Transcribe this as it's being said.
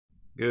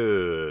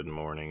Good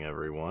morning,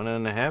 everyone,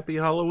 and happy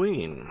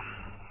Halloween.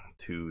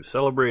 To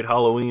celebrate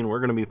Halloween, we're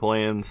going to be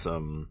playing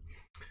some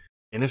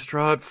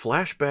Innistrad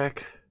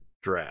Flashback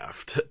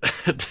Draft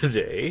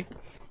today.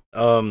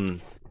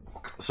 So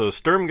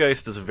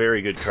Sturmgeist is a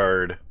very good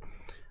card,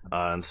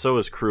 and so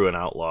is Crew and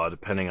Outlaw,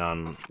 depending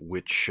on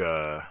which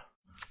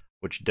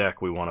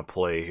deck we want to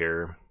play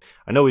here.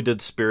 I know we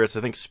did Spirits.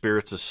 I think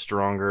Spirits is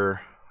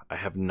stronger. I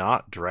have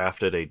not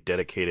drafted a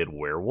dedicated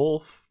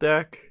Werewolf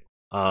deck.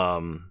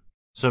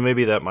 So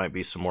maybe that might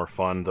be some more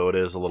fun, though it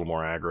is a little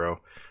more aggro.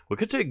 We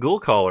could take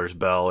Ghoulcaller's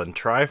Bell and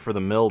try for the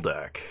mill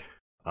deck.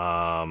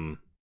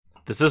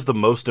 This is the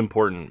most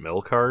important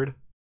mill card.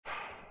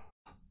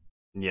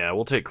 Yeah,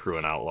 we'll take Crew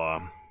and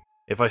Outlaw.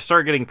 If I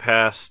start getting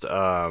past,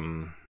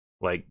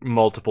 like,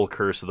 multiple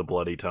Curse of the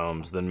Bloody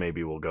Tomes, then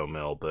maybe we'll go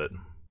mill, but...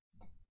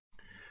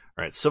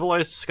 Alright,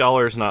 Civilized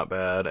Scholar is not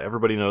bad.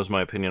 Everybody knows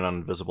my opinion on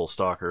Invisible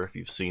Stalker if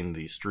you've seen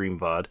the stream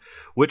VOD,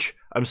 which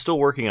I'm still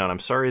working on. I'm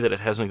sorry that it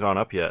hasn't gone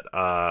up yet.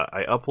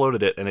 I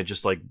uploaded it and it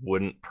just like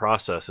wouldn't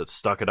process. It's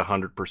stuck at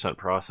 100%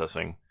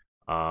 processing.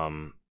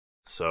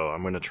 So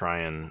I'm going to try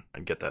and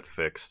get that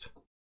fixed.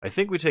 I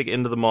think we take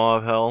Into the Maw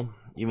of Hell,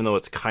 even though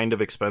it's kind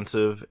of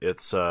expensive.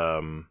 It's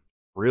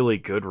really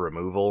good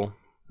removal,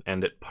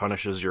 and it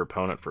punishes your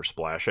opponent for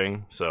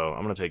splashing. So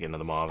I'm going to take Into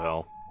the Maw of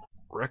Hell.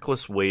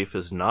 Reckless Waif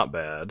is not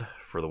bad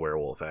for the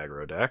Werewolf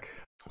aggro deck,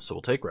 so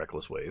we'll take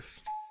Reckless Waif.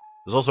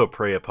 There's also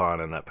Prey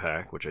Upon in that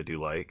pack, which I do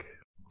like.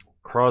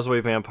 Causeway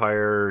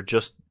Vampire,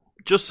 just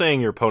saying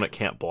your opponent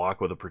can't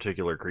block with a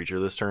particular creature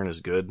this turn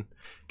is good.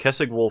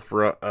 Kessig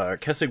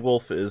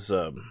Wolf is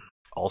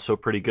also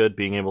pretty good,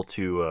 being able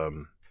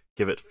to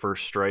give it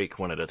first strike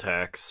when it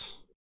attacks.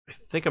 I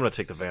think I'm going to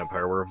take the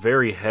Vampire. We're a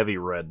very heavy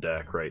red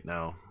deck right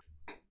now.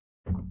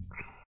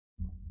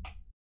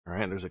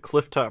 Alright, there's a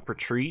Clifftop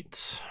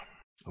Retreat.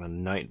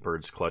 And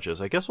Nightbird's Clutches.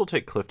 I guess we'll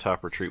take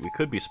Clifftop Retreat. We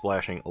could be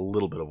splashing a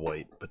little bit of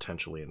white,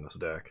 potentially, in this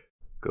deck.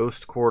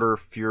 Ghost Quarter,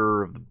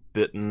 Furor of the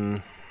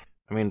Bitten.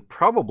 I mean,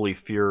 probably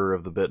Furor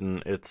of the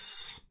Bitten.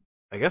 It's,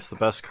 I guess, the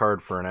best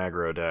card for an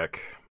aggro deck.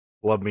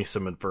 Love me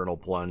some Infernal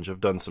Plunge. I've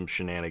done some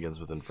shenanigans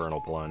with Infernal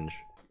Plunge.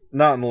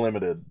 Not in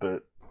Limited,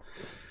 but...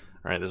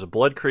 Alright, there's a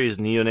Blood Crazed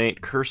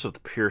Neonate, Curse of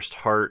the Pierced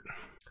Heart.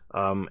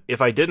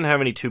 If I didn't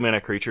have any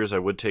 2-mana creatures, I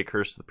would take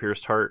Curse of the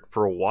Pierced Heart.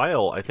 For a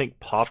while, I think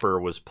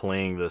Pauper was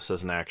playing this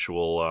as an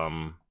actual,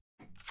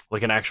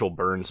 like an actual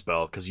burn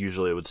spell, because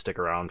usually it would stick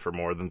around for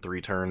more than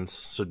 3 turns,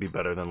 so it'd be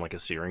better than like a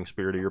Searing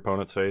Spear to your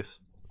opponent's face.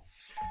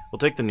 We'll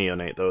take the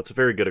Neonate, though. It's a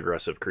very good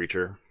aggressive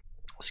creature.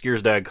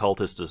 Skiersdag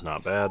Cultist is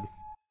not bad.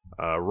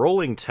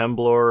 Rolling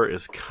Temblor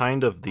is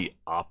kind of the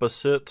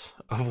opposite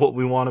of what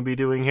we want to be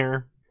doing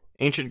here.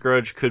 Ancient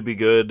Grudge could be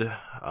good.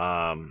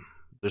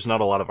 There's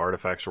not a lot of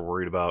artifacts we're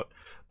worried about.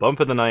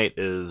 Bump of the Night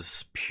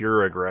is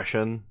pure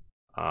aggression,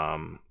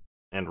 and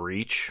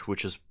reach,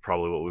 which is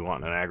probably what we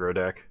want in an aggro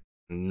deck.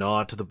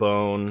 Gnaw to the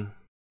Bone.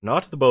 Gnaw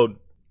to the Bone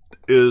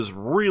is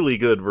really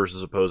good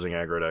versus opposing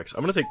aggro decks.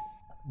 I'm going to take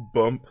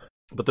Bump,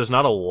 but there's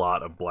not a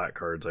lot of black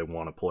cards I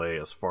want to play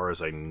as far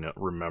as I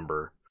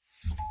remember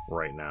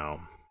right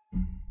now.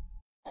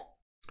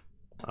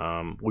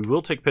 We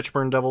will take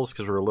Pitchburn Devils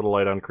because we're a little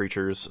light on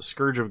creatures.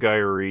 Scourge of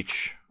Gaia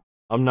Reach.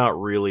 I'm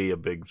not really a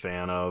big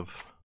fan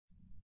of.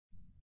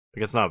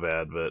 Like, it's not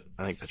bad, but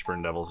I think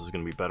Pitchburn Devils is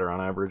going to be better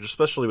on average,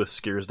 especially with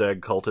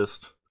Skiersdag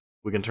Cultist.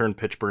 We can turn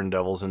Pitchburn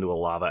Devils into a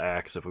Lava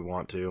Axe if we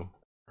want to.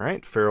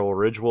 Alright, Feral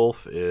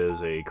Ridgewolf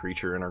is a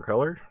creature in our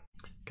color.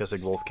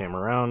 Kessig Wolf came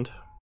around.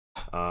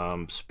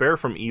 Spare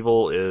from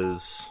Evil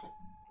is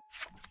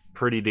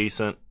pretty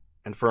decent.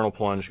 Infernal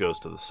Plunge goes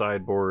to the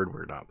sideboard.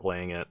 We're not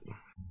playing it.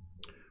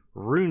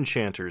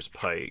 Runechanter's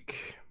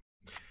Pike.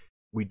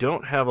 We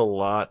don't have a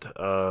lot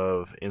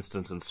of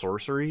instants and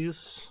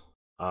sorceries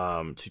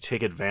to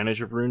take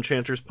advantage of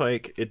Runechanter's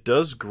Pike. It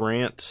does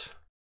grant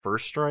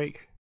First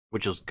Strike,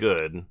 which is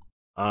good,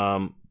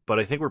 but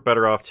I think we're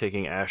better off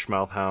taking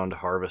Ashmouth Hound,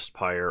 Harvest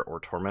Pyre, or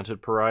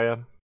Tormented Pariah.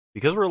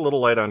 Because we're a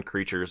little light on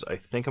creatures, I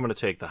think I'm going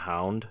to take the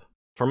Hound.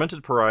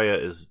 Tormented Pariah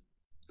is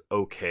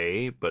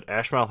okay, but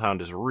Ashmouth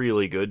Hound is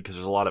really good because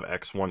there's a lot of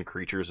X1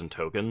 creatures and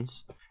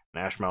tokens,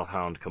 and Ashmouth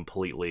Hound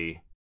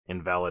completely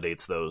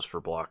invalidates those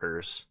for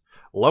blockers.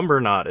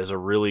 Lumberknot is a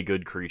really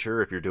good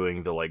creature if you're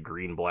doing the like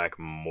green-black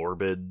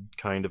morbid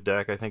kind of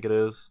deck, I think it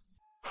is.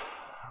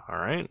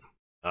 Alright.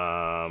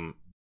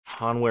 Hanweir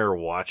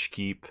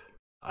Watchkeep.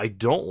 I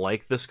don't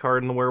like this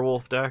card in the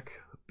Werewolf deck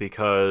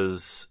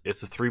because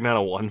it's a 3-mana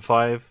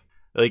 1/5.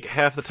 Like,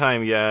 half the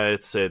time, yeah,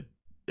 it's a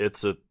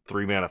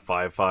 3-mana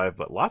 5/5,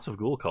 but lots of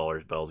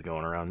Ghoulcaller's Bells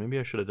going around. Maybe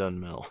I should have done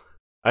Mill.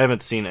 I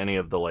haven't seen any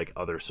of the like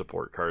other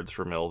support cards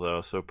for Mill,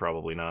 though, so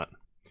probably not.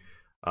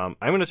 I'm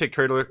going to take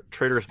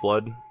Traitorous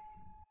Blood.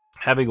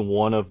 Having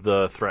one of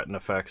the threatened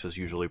effects is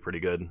usually pretty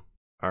good.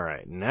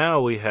 Alright,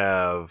 now we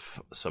have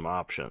some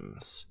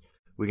options.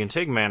 We can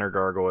take Manor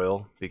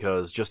Gargoyle,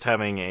 because just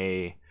having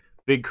a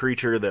big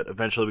creature that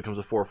eventually becomes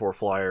a 4/4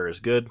 flyer is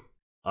good.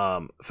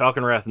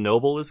 Falconwrath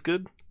Noble is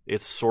good.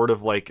 It's sort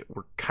of like,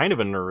 we're kind of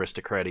an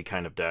aristocratic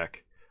kind of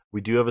deck.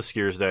 We do have a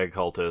Skiersdag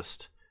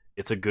Cultist.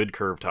 It's a good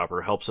curve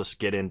topper. Helps us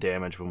get in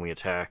damage when we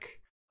attack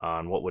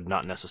on what would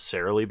not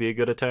necessarily be a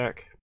good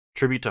attack.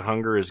 Tribute to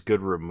Hunger is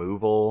good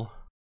removal.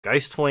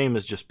 Geist Flame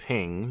is just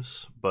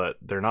pings, but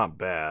they're not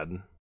bad.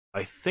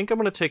 I think I'm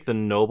going to take the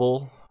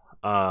Noble,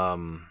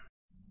 because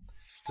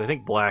I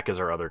think black is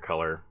our other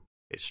color.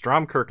 Okay,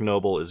 Stromkirk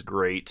Noble is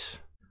great.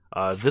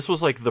 This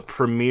was like the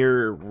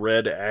premier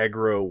red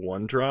aggro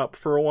 1-drop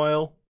for a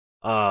while.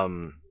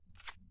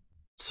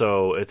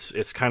 So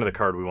it's kind of the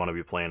card we want to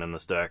be playing in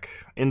this deck.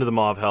 Into the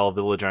Maw of Hell,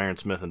 Village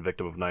Ironsmith, and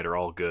Victim of Night are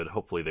all good.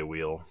 Hopefully they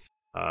wheel.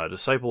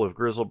 Disciple of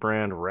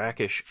Grizzlebrand,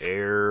 Rakish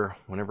Air.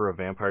 Whenever a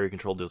vampire you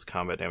control deals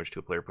combat damage to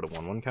a player, put a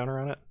 1/1 counter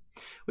on it.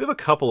 We have a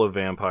couple of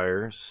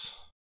vampires.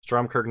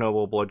 Stromkirk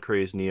Noble,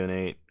 Bloodcrazed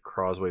Neonate,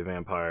 Crossway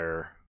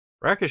Vampire.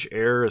 Rakish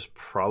Air is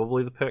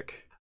probably the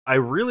pick. I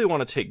really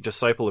want to take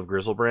Disciple of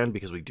Grizzlebrand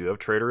because we do have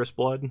Traitorous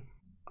Blood.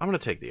 I'm going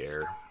to take the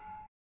Air.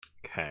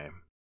 Okay.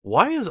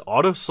 Why is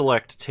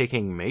Auto-Select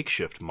taking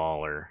Makeshift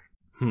Mauler?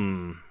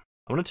 I'm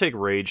going to take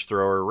Rage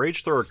Thrower.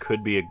 Rage Thrower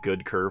could be a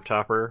good curve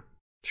topper.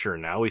 Sure,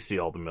 now we see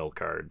all the mill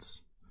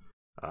cards.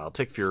 I'll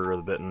take Fury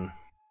of the Bitten.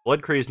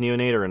 Bloodcrazed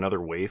Neonate or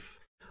another Waif.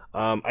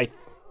 I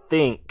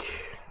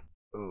think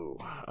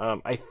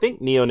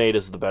Neonate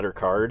is the better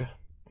card.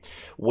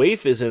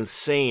 Waif is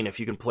insane if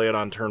you can play it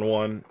on turn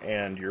 1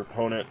 and your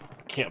opponent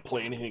can't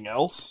play anything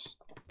else.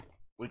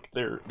 Like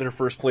their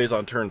first play is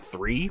on turn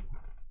 3.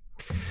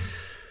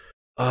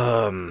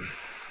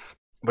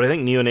 But I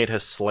think Neonate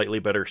has slightly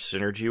better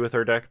synergy with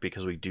our deck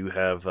because we do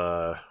have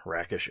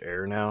Rakish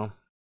Air now.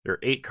 There are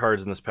 8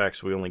 cards in this pack,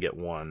 so we only get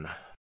 1.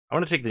 I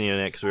want to take the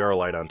Neonate because we are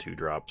light on 2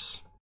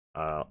 drops.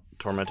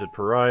 Tormented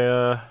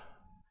Pariah.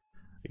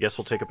 I guess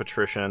we'll take a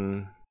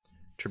Patrician.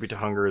 Tribute to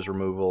Hunger is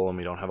removal, and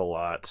we don't have a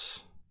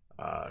lot.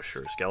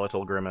 Sure,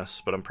 Skeletal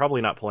Grimace, but I'm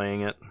probably not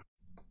playing it.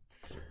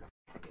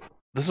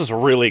 This is a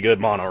really good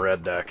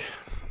mono-red deck.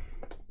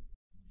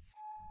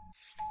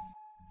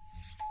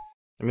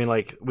 I mean,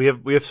 like, we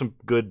have some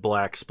good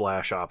black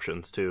splash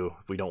options, too,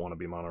 if we don't want to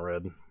be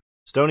mono-red.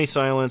 Stony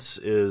Silence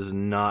is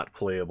not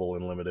playable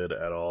in Limited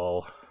at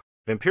all.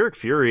 Vampiric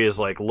Fury is,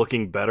 like,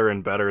 looking better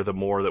and better the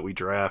more that we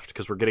draft,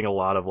 because we're getting a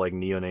lot of, like,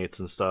 Neonates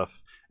and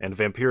stuff. And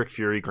Vampiric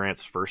Fury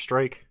grants First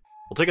Strike.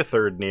 We'll take a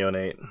 3rd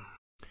Neonate.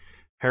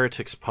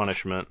 Heretic's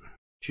Punishment.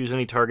 Choose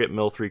any target,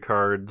 mill 3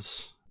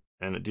 cards,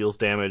 and it deals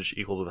damage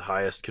equal to the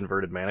highest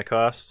converted mana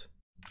cost.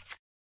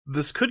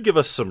 This could give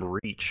us some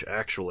reach,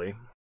 actually.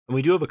 And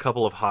we do have a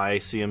couple of high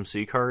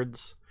CMC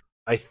cards.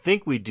 I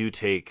think we do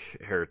take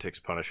Heretic's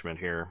Punishment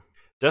here.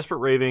 Desperate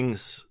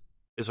Ravings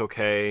is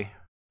okay.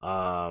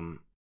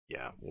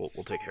 Yeah,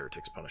 we'll take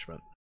Heretic's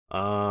Punishment.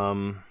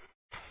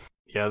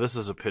 Yeah, this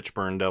is a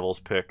Pitchburn Devils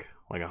pick,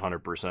 like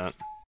 100%.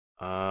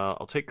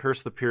 I'll take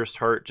Curse the Pierced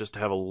Heart just to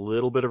have a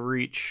little bit of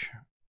reach.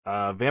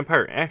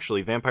 Vampire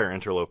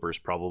Interloper is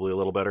probably a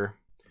little better.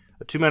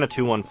 A 2-mana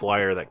 2/1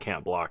 flyer that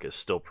can't block is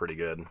still pretty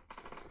good.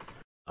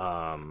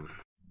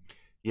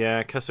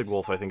 Yeah, Kessig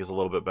Wolf I think is a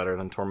little bit better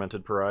than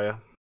Tormented Pariah.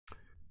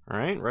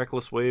 Alright,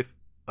 Reckless Waif.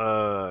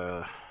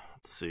 Let's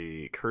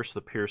see, Curse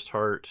the Pierced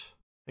Heart. I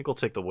think we'll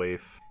take the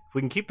Waif. If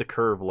we can keep the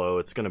curve low,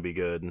 it's going to be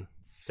good.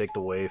 Take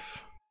the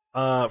Waif.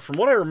 From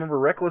what I remember,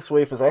 Reckless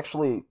Waif is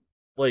actually,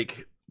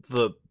 like,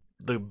 the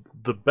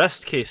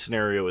best case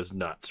scenario is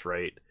nuts,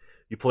 right?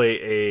 You play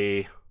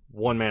a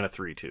 1-mana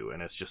 3/2,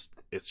 and it's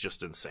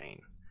just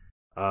insane.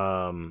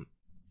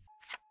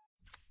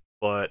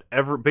 But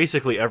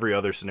basically every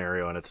other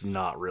scenario, and it's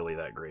not really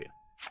that great.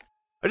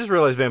 I just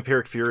realized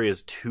Vampiric Fury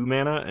is 2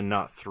 mana and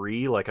not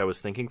 3, like I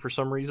was thinking for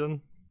some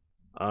reason.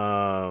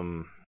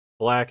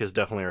 Black is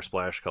definitely our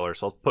splash color,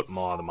 so I'll put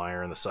Maw of the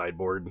Mire in the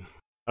sideboard.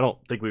 I don't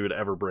think we would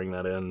ever bring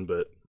that in,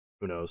 but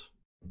who knows.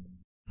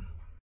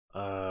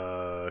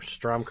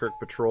 Stromkirk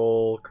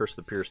Patrol, Curse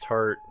the Pierced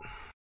Heart.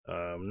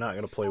 I'm not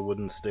going to play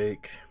Wooden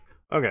Stake.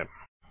 Okay.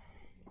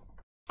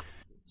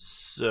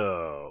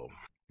 So,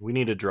 we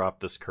need to drop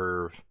this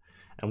curve.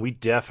 And we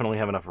definitely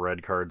have enough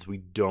red cards. We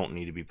don't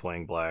need to be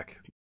playing black.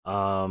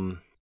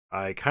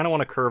 I kind of want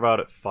to curve out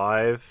at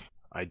 5.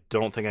 I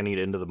don't think I need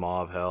Into the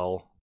Maw of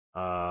Hell.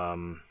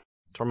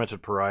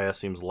 Tormented Pariah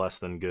seems less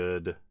than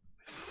good.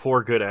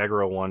 4 good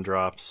aggro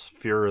 1-drops.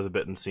 Fury of the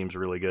Bitten seems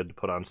really good to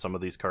put on some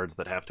of these cards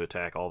that have to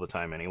attack all the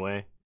time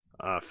anyway.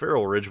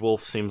 Feral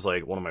Ridgewolf seems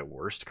like one of my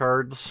worst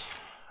cards.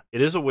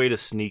 It is a way to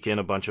sneak in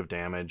a bunch of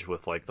damage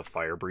with like the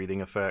fire breathing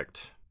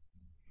effect.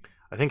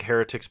 I think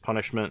Heretic's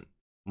Punishment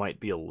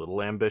might be a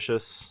little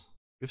ambitious.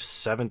 We have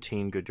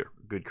 17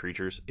 good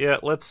creatures. Yeah,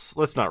 let's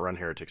not run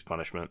Heretic's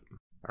Punishment.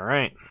 All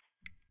right.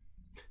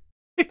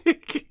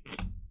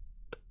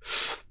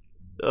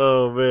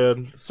 Oh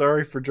man,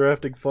 sorry for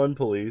drafting Fun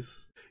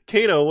Police.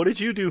 Kano, what did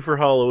you do for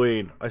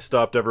Halloween? I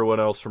stopped everyone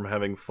else from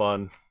having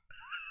fun.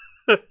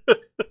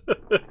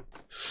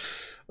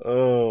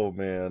 Oh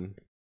man.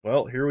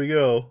 Well, here we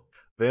go.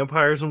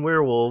 Vampires and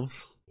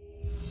Werewolves.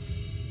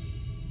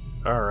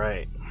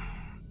 Alright.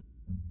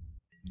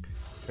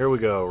 Here we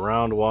go.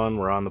 Round 1,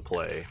 we're on the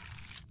play.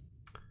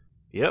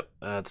 Yep,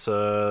 it's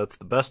the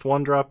best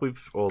 1-drop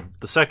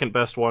the second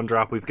best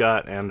 1-drop we've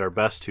got, and our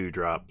best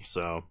 2-drop,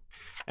 so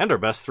And our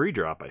best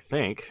 3-drop, I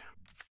think.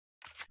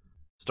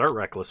 Start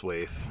Reckless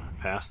Wave.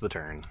 Pass the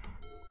turn.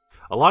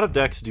 A lot of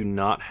decks do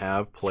not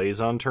have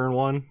plays on turn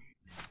 1.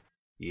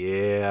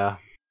 Yeah.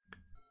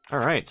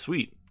 Alright,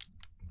 sweet.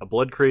 A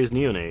Blood Crazed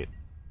Neonate.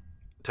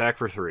 Attack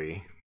for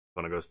 3.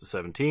 Opponent goes to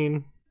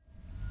 17.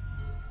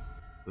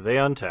 They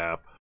untap.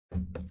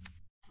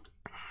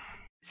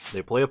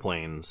 They play a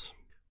Plains.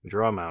 We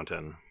draw a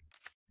Mountain.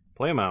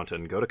 Play a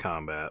Mountain, go to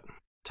combat.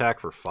 Attack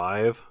for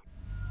 5.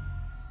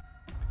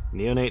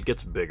 Neonate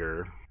gets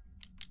bigger.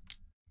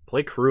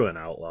 Play Cruin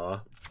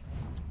Outlaw.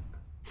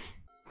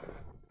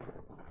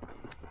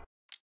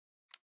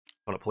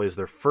 Opponent plays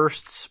their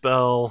first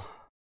spell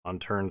on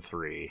turn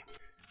 3.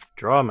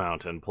 Draw a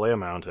Mountain, play a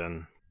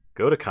Mountain,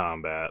 go to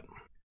combat.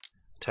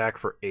 Attack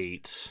for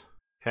 8.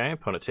 Okay,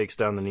 opponent takes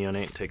down the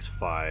Neonate, takes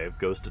 5,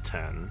 goes to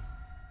 10.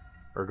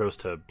 Or goes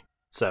to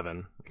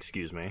 7,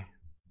 excuse me.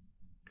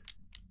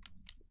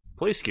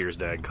 Play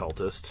Skiersdag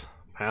Cultist.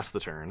 Pass the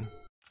turn.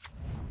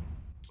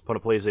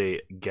 Opponent plays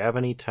a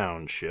Gavany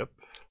Township.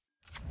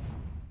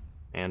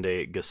 And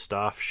a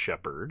Gustav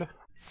Shepherd.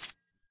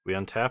 We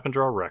untap and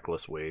draw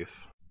Reckless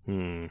Wave.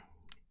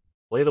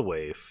 Play the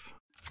Waif.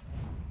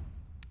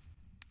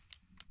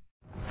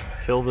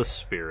 Kill the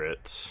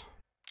Spirit.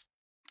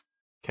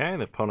 Okay,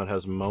 the opponent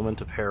has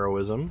Moment of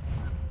Heroism.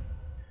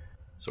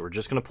 So we're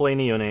just going to play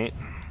Neonate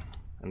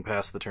and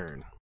pass the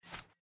turn.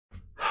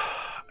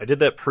 I did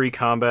that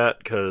pre-combat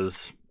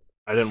because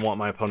I didn't want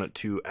my opponent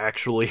to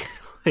actually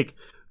like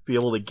be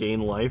able to gain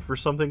life or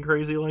something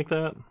crazy like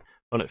that.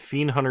 Opponent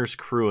Fiend Hunter's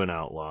Cruin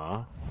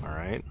Outlaw.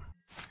 Alright.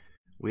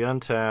 We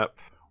untap.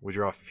 We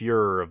draw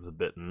Furor of the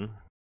Bitten.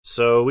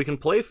 So we can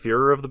play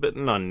Furor of the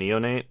Bitten on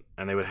Neonate,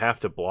 and they would have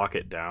to block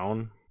it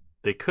down.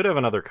 They could have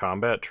another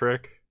combat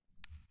trick.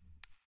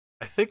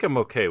 I think I'm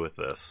okay with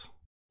this.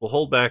 We'll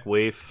hold back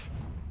Waif,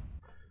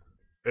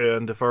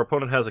 and if our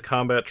opponent has a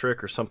combat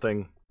trick or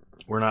something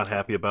we're not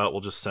happy about,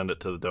 we'll just send it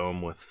to the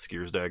dome with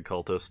Skiersdag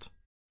Cultist.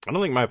 I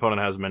don't think my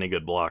opponent has many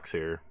good blocks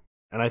here.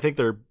 And I think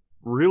their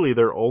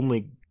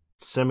only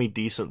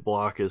semi-decent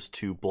block is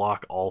to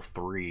block all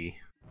 3.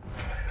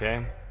 Okay,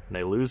 and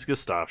they lose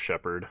Gustav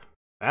Shepherd.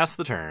 Pass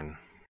the turn.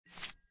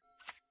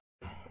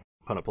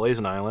 Opponent plays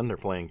an island, they're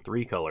playing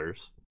 3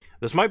 colors.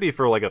 This might be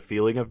for like a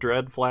Feeling of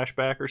Dread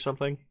flashback or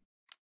something.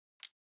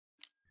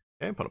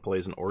 Okay, opponent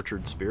plays an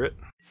Orchard Spirit.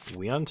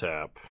 We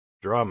untap,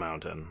 draw a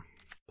Mountain,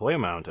 play a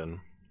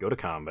Mountain, go to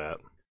combat,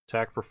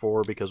 attack for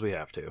 4 because we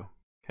have to.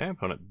 Okay,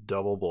 opponent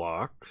double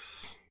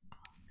blocks.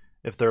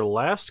 If their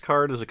last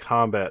card is a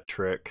combat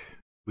trick,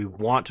 we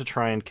want to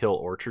try and kill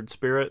Orchard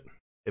Spirit.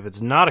 If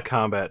it's not a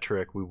combat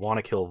trick, we want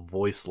to kill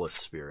Voiceless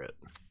Spirit.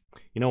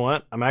 You know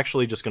what? I'm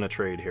actually just going to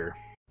trade here.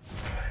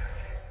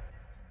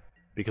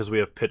 Because we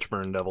have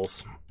Pitchburn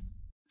Devils.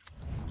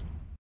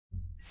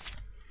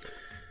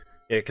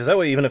 Yeah, because that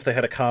way, even if they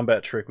had a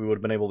combat trick, we would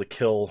have been able to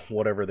kill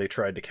whatever they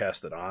tried to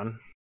cast it on.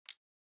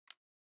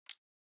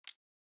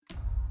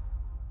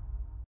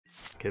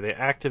 Okay, they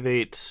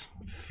activate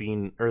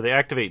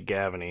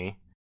Gavany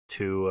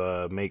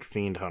to make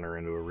Fiend Hunter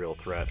into a real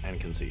threat and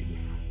concede.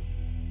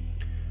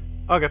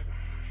 Okay.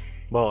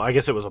 Well, I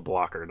guess it was a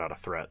blocker, not a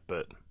threat,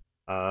 but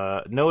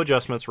no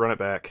adjustments, run it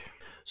back.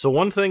 So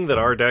one thing that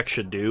our deck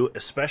should do,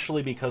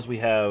 especially because we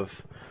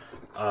have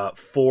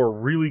 4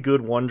 really good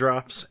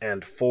 1-drops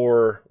and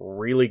 4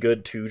 really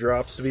good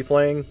 2-drops to be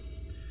playing,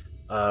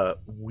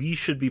 we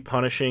should be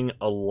punishing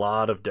a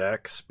lot of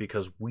decks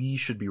because we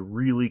should be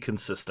really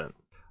consistent.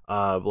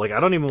 Like,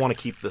 I don't even want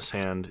to keep this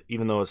hand,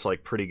 even though it's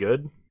like pretty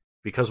good,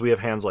 because we have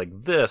hands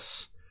like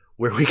this,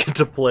 where we get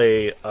to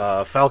play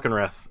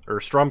Falconwrath or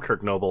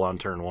Stromkirk Noble on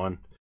turn 1.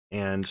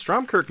 And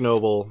Stromkirk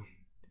Noble,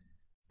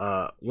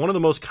 one of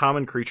the most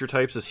common creature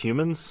types is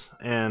humans,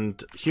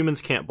 and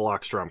humans can't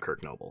block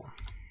Stromkirk Noble.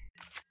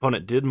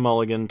 Opponent did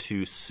mulligan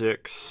to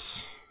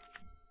 6.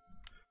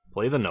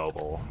 Play the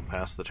Noble,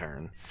 pass the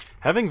turn.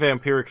 Having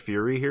Vampiric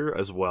Fury here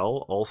as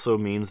well also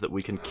means that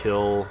we can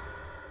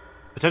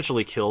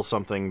potentially kill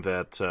something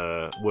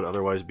that would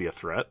otherwise be a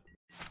threat.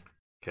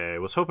 Okay, I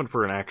was hoping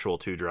for an actual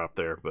 2-drop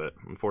there, but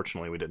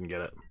unfortunately we didn't get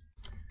it.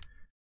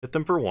 Hit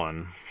them for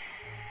 1.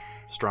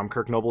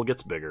 Stromkirk Noble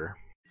gets bigger.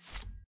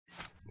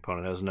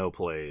 Opponent has no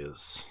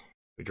plays.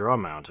 We draw a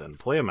Mountain,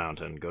 play a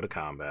Mountain, go to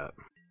combat.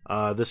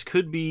 This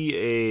could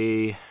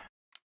be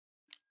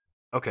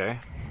a... Okay.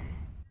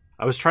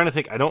 I was trying to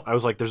think, I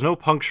was like, there's no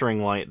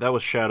Puncturing Light. That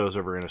was Shadows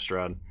over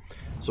Innistrad.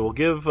 So we'll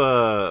give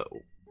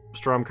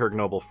Stromkirk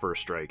Noble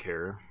first strike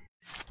here.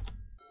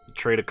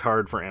 Trade a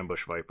card for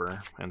Ambush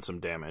Viper and some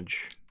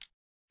damage.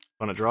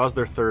 Opponent draws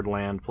their 3rd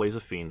land, plays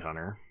a Fiend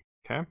Hunter.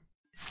 Okay.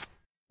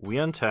 We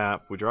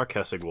untap, we draw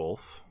Kessig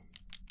Wolf.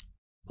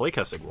 Play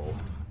Kessig Wolf.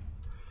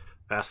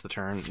 Pass the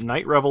turn.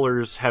 Night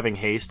Revelers having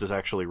haste is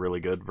actually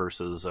really good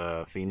versus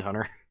Fiend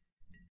Hunter.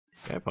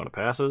 Okay, opponent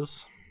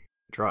passes.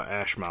 Draw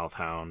Ashmouth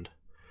Hound.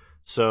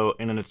 So,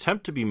 in an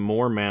attempt to be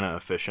more mana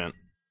efficient,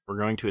 we're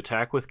going to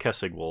attack with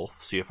Kessig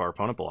Wolf, see if our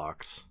opponent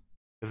blocks.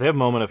 If they have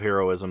Moment of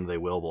Heroism, they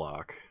will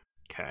block.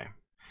 Okay.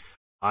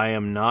 I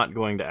am not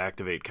going to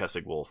activate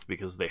Kessig Wolf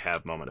because they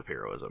have Moment of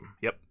Heroism.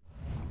 Yep.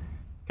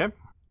 Okay,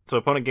 so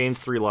opponent gains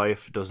 3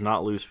 life, does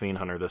not lose Fiend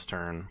Hunter this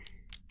turn.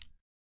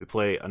 We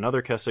play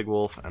another Kessig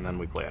Wolf, and then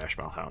we play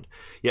Ashmouth Hound.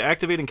 Yeah,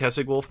 activating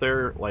Kessig Wolf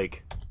there,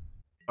 like,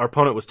 our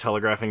opponent was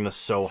telegraphing this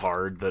so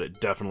hard that it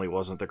definitely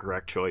wasn't the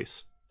correct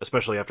choice,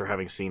 especially after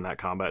having seen that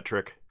combat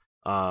trick.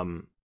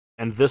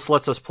 And this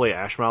lets us play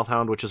Ashmouth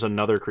Hound, which is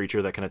another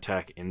creature that can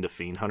attack into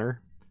Fiend Hunter,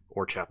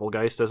 or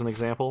Chapelgeist as an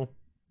example.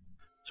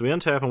 So we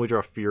untap and we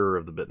draw Fury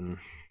of the Bitten.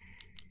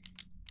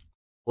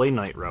 Play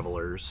Night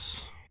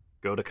Revelers.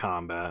 Go to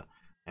combat.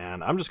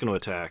 And I'm just going to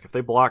attack. If they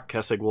block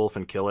Kessig Wolf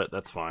and kill it,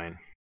 that's fine.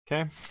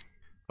 Okay.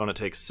 Opponent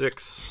takes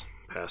 6.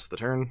 Pass the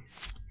turn.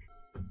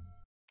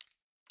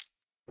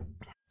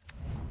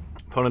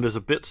 Opponent is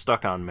a bit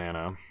stuck on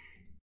mana.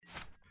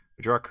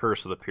 We draw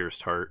Curse of the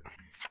Pierced Heart.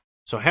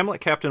 So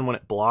Hamlet Captain, when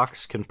it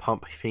blocks, can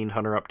pump Fiend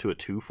Hunter up to a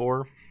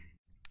 2/4.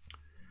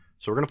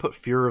 So we're going to put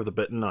Fury of the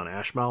Bitten on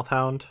Ashmouth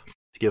Hound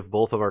to give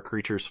both of our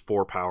creatures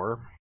 4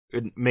 power.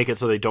 And make it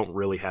so they don't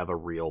really have a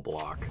real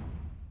block.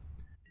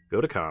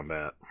 Go to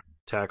combat.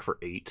 Attack for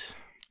 8.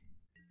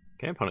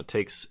 Okay, opponent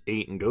takes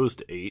 8 and goes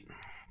to 8.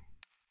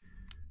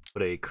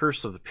 Put a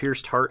Curse of the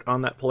Pierced Heart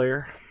on that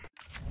player.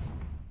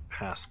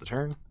 Pass the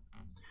turn.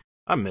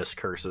 I miss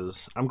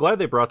curses. I'm glad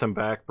they brought them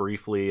back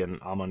briefly in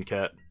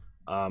Amonkhet.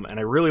 And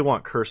I really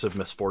want Curse of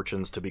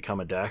Misfortunes to become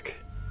a deck.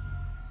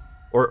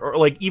 Or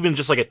like even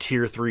just like a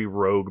tier 3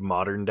 rogue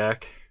modern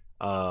deck.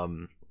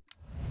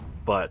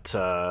 But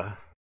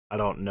I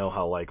don't know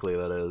how likely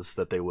that is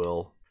that they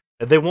will.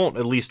 They won't,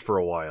 at least for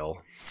a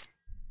while.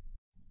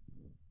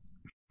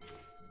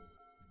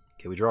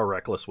 Okay, we draw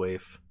Reckless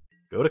Waif.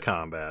 Go to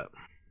combat.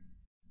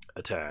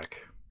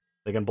 Attack.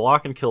 They can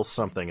block and kill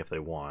something if they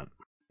want.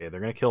 Okay, they're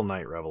going to kill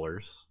Night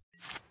Revelers.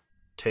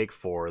 Take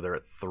 4, they're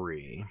at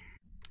 3.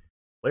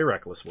 Play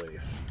Reckless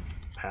Waif.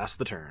 Pass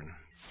the turn.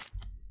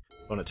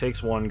 When it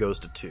takes 1, goes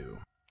to 2.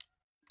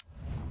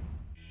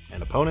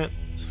 And opponent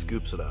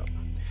scoops it up.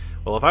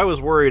 Well, if I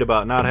was worried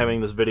about not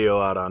having this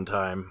video out on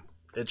time,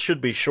 it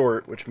should be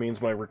short, which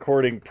means my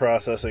recording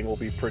processing will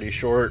be pretty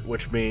short,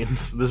 which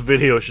means this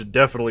video should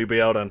definitely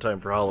be out on time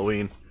for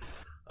Halloween.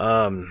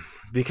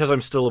 Because I'm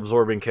still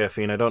absorbing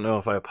caffeine, I don't know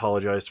if I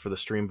apologized for the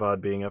stream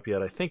VOD being up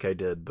yet. I think I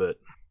did, but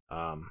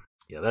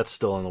yeah, that's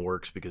still in the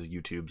works because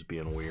YouTube's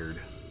being weird.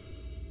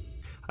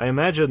 I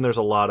imagine there's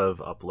a lot of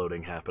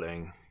uploading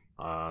happening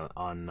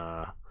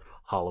on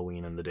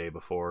Halloween and the day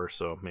before,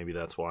 so maybe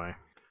that's why.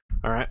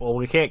 Alright, well,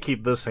 we can't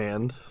keep this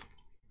hand.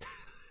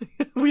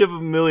 We have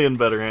a million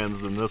better hands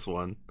than this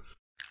one.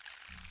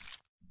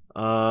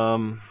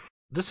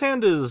 This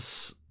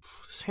hand's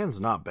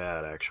not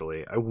bad,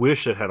 actually. I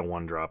wish it had a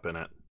 1-drop in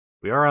it.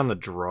 We are on the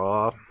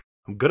draw.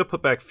 I'm gonna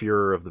put back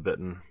Fury of the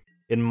Bitten.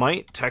 It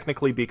might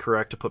technically be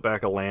correct to put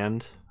back a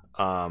land,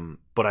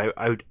 but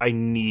I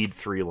need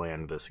 3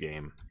 land this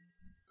game.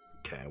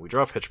 Okay, we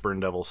draw Pitchburn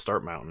Devil,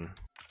 start Mountain.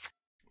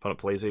 Opponent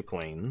plays a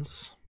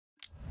Plains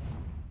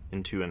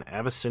into an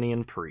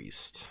Abyssinian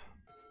Priest.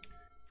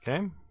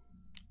 Okay.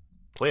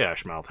 Play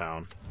Ashmouth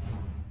Hound.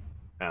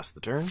 Pass the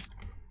turn.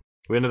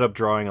 We ended up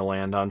drawing a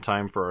land on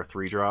time for our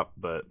 3-drop,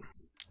 but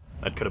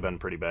that could have been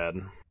pretty bad.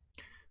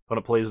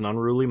 Opponent plays an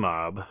Unruly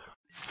Mob.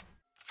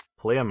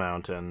 Play a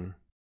Mountain.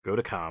 Go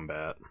to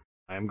combat.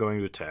 I am going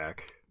to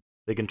attack.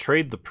 They can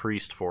trade the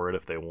Priest for it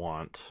if they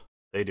want.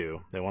 They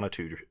do. They want a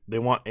 2. They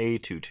want a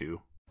 2/2.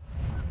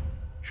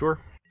 Sure.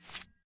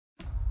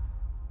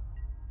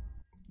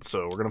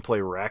 So we're gonna play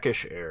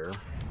Rakish Air.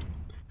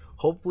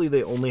 Hopefully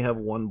they only have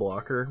 1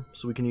 blocker,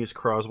 so we can use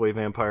Crossway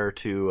Vampire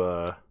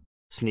to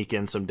sneak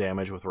in some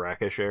damage with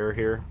Rakish Air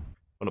here.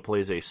 I'm gonna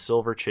play a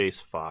Silver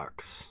Chase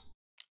Fox.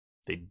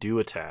 They do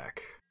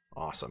attack.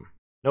 Awesome.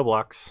 No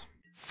blocks.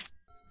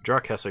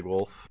 Draw Kessig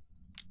Wolf.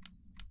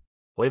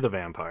 Play the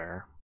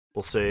Vampire.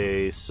 We'll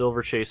say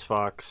Silver Chase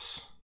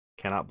Fox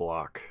cannot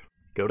block.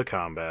 Go to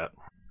combat.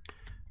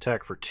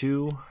 Attack for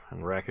 2,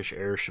 and Rakish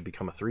Air should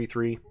become a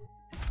 3/3.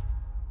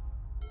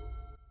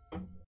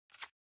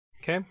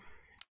 Okay.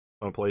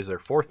 One plays their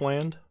 4th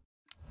land.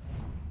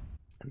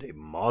 And a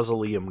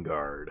Mausoleum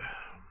Guard.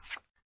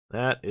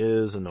 That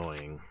is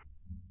annoying.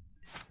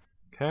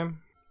 Okay.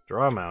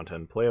 Draw a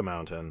mountain. Play a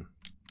mountain.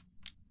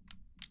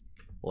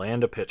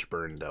 Land a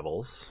Pitchburn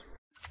Devils.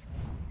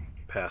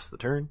 Pass the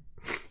turn.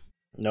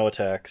 No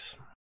attacks.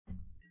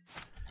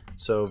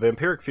 So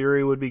Vampiric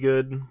Fury would be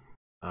good.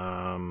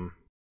 Our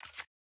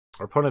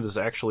opponent is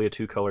actually a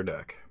 2-color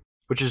deck.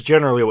 Which is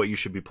generally what you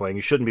should be playing.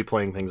 You shouldn't be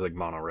playing things like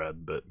mono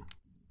red, but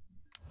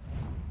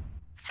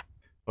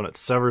when it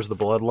severs the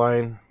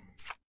bloodline.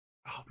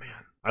 Oh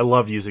man. I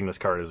love using this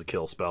card as a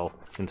kill spell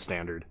in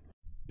standard.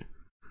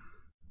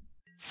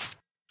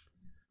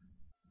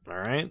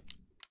 Alright.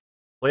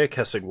 Play a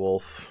Kessig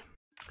Wolf.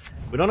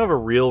 We don't have a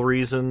real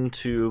reason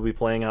to be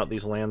playing out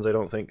these lands, I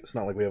don't think. It's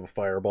not like we have a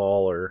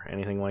fireball or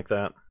anything like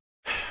that.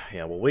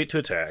 Yeah, we'll wait to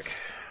attack.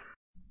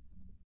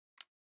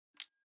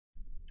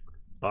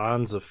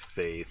 Bonds of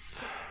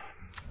Faith.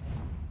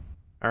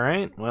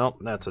 Alright, well,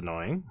 that's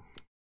annoying.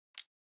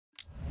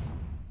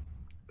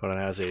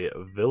 Opponent has a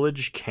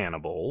Village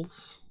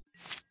Cannibals.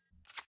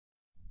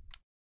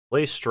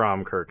 Play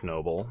Stromkirk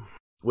Noble,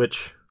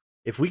 which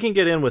If we can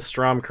get in with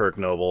Stromkirk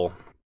Noble,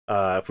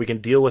 if we can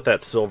deal with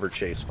that Silver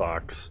Chase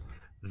Fox,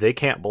 they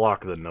can't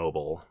block the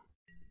Noble.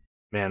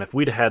 Man, if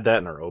we'd had that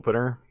in our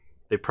opener,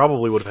 they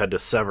probably would have had to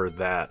sever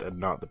that and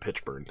not the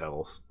Pitchburn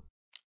Devils.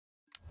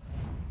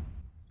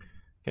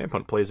 Okay,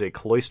 opponent plays a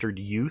Cloistered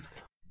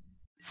Youth.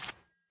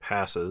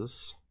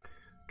 Passes.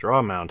 Draw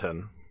a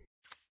mountain.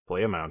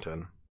 Play a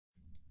mountain.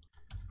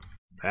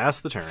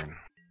 Pass the turn.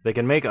 They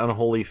can make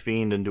Unholy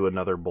Fiend into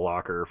another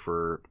blocker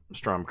for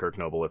Stromkirk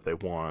Noble if they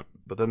want,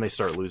 but then they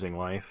start losing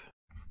life.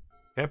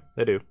 Okay,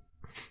 they do.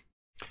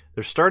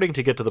 They're starting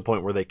to get to the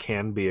point where they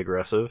can be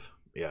aggressive.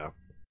 Yeah.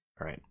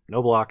 Alright,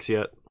 no blocks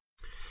yet.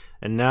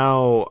 And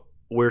now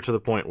we're to the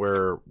point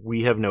where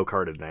we have no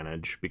card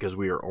advantage because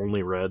we are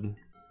only red.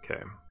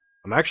 Okay.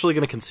 I'm actually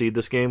going to concede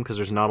this game because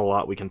there's not a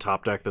lot we can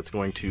top deck that's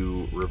going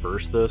to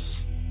reverse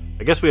this.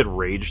 I guess we had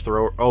Rage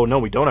Thrower. Oh, no,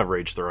 we don't have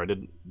Rage Thrower. I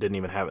didn't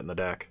even have it in the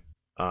deck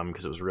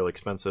because it was really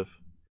expensive.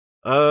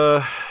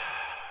 Yeah,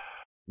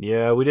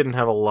 we didn't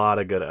have a lot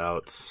of good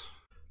outs.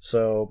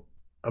 So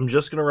I'm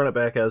just going to run it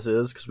back as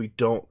is because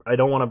I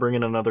don't want to bring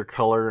in another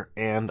color,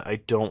 and I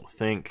don't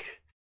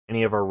think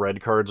any of our red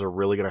cards are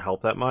really going to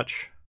help that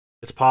much.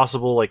 It's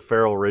possible, like,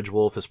 Feral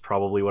Ridgewolf is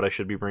probably what I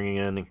should be bringing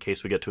in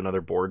case we get to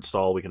another board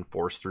stall. We can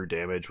force through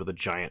damage with a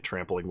giant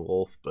trampling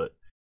wolf, but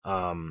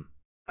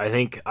I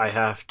think I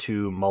have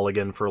to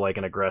mulligan for, like,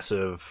 an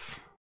aggressive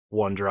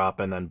 1-drop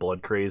and then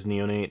Blood Craze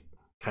Neonate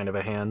kind of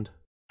a hand.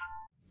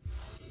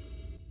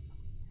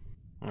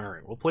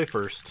 Alright, we'll play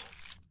first.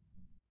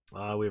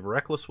 We have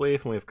Reckless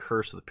Wave and we have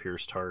Curse of the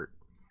Pierced Heart.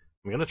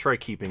 I'm going to try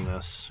keeping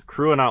this.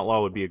 Crew and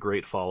Outlaw would be a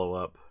great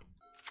follow-up.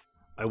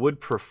 I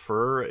would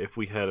prefer if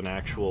we had an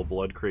actual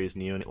Blood Crazed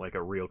Neonate, like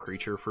a real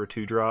creature for a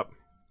 2-drop.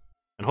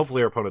 And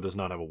hopefully our opponent does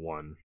not have a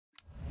 1.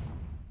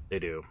 They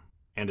do.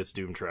 And it's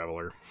Doom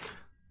Traveler.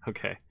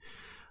 Okay.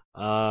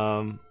 We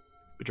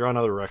draw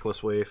another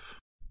Reckless Wave.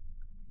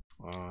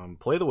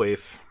 Play the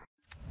Wave.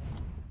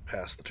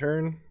 Pass the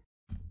turn.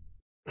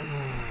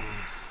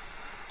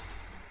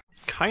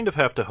 Kind of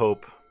have to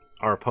hope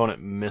our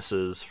opponent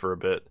misses for a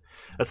bit.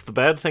 That's the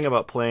bad thing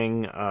about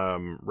playing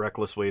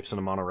Reckless Waves in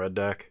a mono-red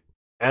deck.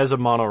 As a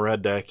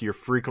mono-red deck, you're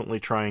frequently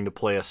trying to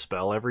play a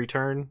spell every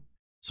turn.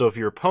 So if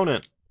your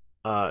opponent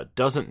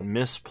doesn't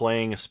miss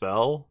playing a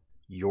spell,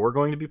 you're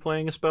going to be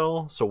playing a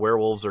spell. So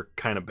Werewolves are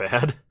kind of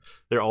bad.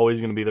 They're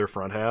always going to be their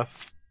front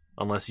half.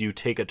 Unless you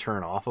take a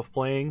turn off of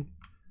playing,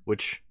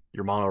 which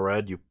you're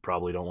mono-red, you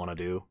probably don't want to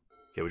do.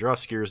 Okay, we draw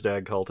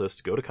Skiersdag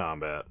Cultist, go to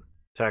combat.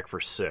 Attack for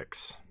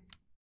 6.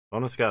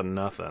 Opponent's got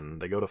nothing.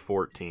 They go to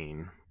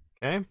 14.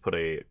 Okay, put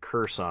a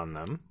curse on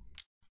them.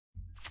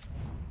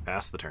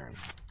 Pass the turn.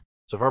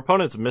 So if our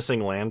opponent's missing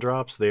land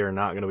drops, they are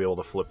not going to be able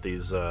to flip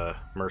these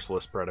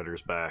Merciless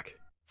Predators back.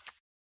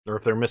 Or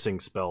if they're missing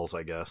spells,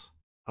 I guess.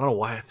 I don't know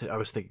why I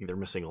was thinking they're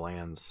missing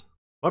lands.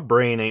 My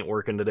brain ain't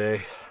working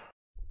today.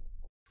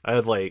 I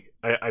had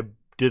I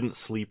didn't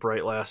sleep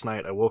right last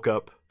night. I woke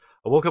up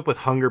with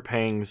hunger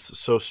pangs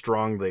so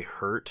strong they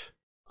hurt.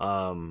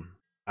 I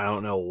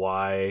don't know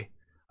why.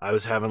 I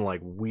was having like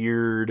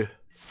weird,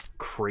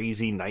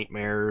 crazy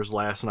nightmares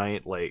last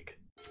night. Like,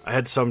 I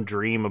had some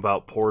dream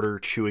about Porter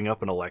chewing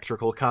up an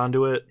electrical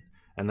conduit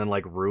and then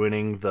like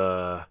ruining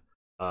the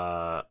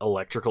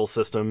electrical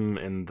system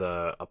in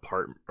the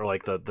apartment, or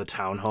like the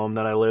townhome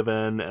that I live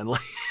in, and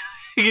like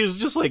it was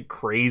just like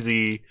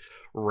crazy,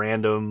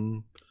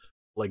 random,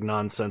 like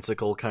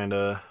nonsensical kind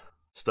of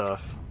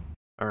stuff.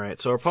 Alright,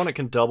 so our opponent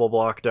can double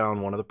block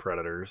down one of the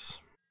Predators.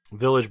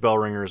 Village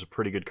Bellringer is a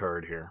pretty good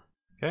card here.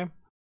 Okay.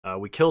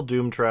 We kill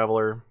Doom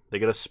Traveler. They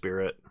get a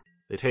Spirit.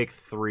 They take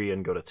 3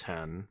 and go to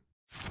 10.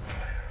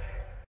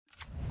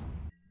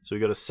 So we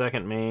go to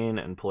second main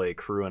and play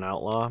Crew and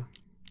Outlaw.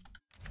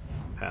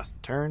 Pass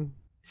the turn.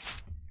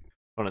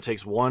 Opponent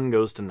takes 1,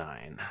 goes to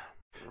 9.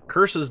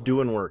 Curse is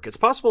doing work. It's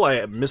possible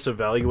I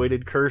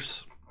misevaluated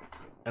Curse,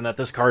 and that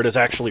this card is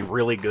actually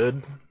really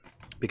good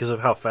because of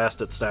how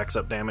fast it stacks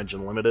up damage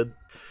in Limited.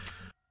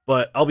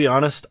 But I'll be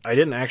honest, I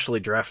didn't actually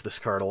draft this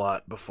card a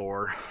lot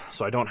before,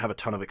 so I don't have a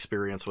ton of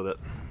experience with it.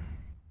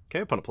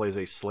 Okay, opponent plays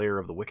a Slayer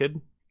of the Wicked,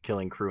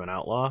 killing Crew and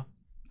Outlaw.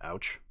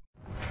 Ouch.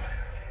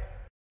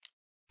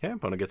 Okay,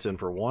 opponent gets in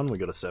for 1, we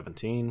go to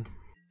 17.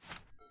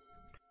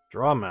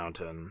 Draw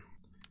Mountain.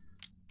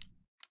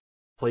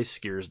 Play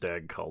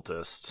Skiersdag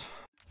Cultist.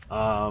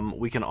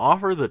 We can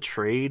offer the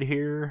trade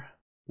here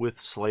with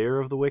Slayer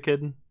of the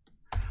Wicked.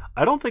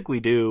 I don't think we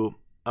do.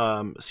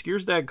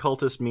 Skiersdag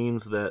Cultist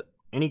means that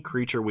any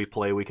creature we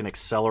play, we can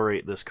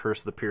accelerate this Curse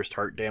of the Pierced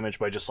Heart damage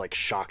by just like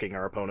shocking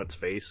our opponent's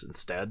face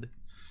instead.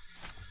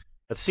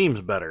 That seems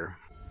better.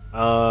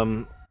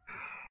 I'm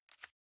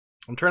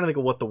trying to think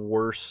of what the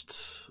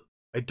worst...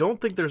 I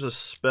don't think there's a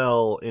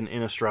spell in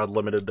Innistrad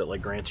Limited that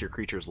like grants your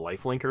creatures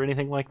lifelink or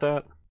anything like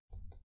that.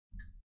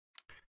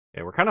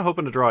 Yeah, we're kind of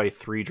hoping to draw a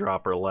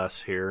 3-drop or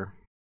less here,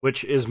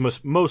 which is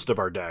most of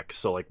our deck,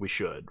 so like we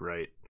should,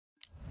 right?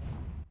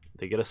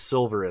 They get a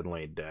Silver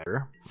Inlaid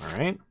Dagger.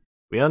 Alright.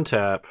 We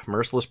untap.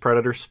 Merciless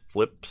Predator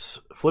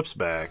flips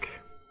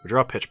back. We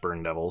draw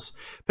Pitchburn Devils.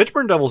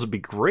 Pitchburn Devils would be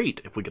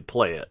great if we could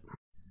play it.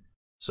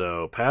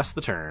 So, pass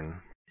the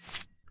turn.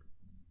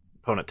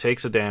 Opponent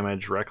takes a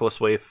damage,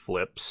 Reckless Wave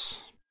flips.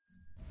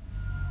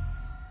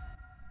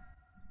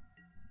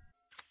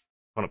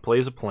 Opponent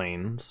plays a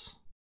Plains.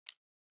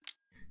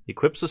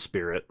 Equips a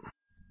Spirit.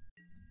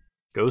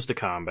 Goes to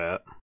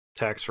combat.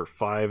 Attacks for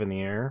 5 in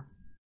the air.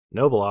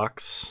 No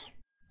blocks.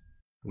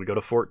 We go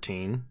to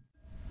 14.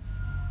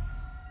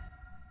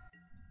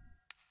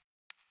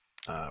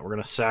 We're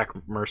going to sack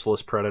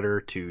Merciless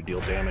Predator to deal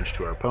damage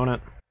to our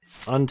opponent.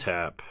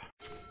 Untap.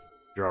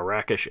 Draw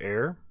Rakish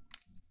Air.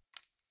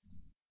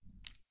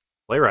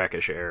 Play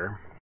Rakish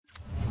Air.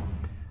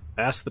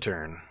 Pass the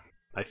turn.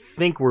 I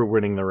think we're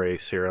winning the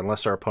race here,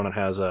 unless our opponent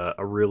has a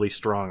really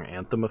strong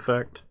Anthem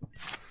effect.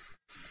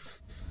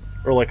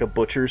 Or like a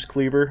Butcher's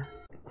Cleaver.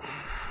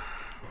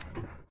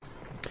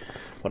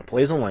 When it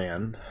plays a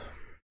land,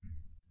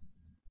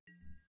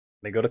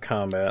 they go to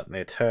combat and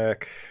they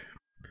attack.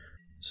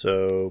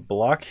 So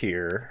block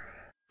here.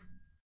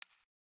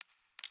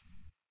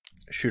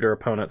 Shoot our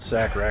opponent,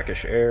 sack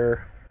Rakish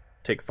Air.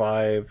 Take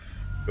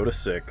 5, go to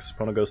 6.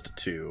 Opponent goes to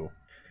 2.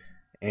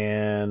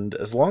 And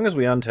as long as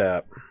we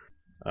untap,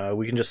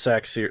 we can just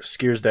sack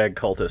Skiersdag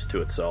Cultist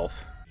to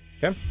itself.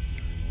 Okay.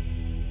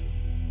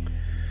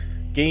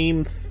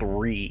 Game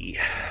 3.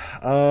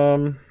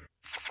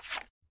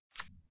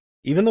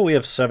 Even though we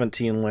have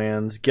 17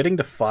 lands, getting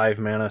to 5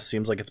 mana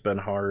seems like it's been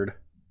hard.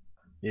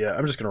 Yeah,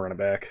 I'm just going to run it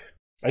back.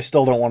 I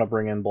still don't want to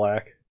bring in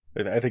black.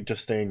 I think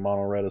just staying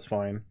mono red is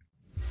fine.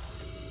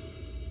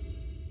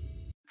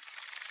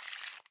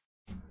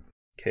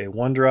 Okay,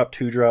 1-drop,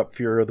 2-drop,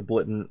 Fear of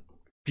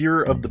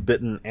the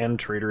Bitten, and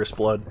Traitorous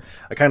Blood.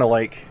 I kind of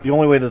like... The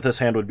only way that this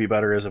hand would be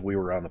better is if we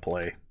were on the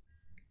play.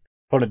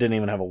 Opponent didn't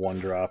even have a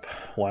 1-drop.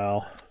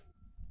 Wow.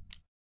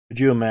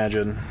 Could you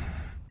imagine?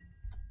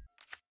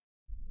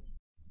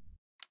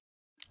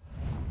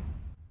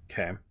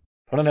 Okay.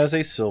 Opponent has a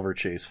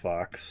Silverchase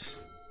Fox.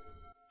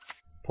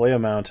 Play a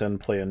Mountain,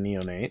 play a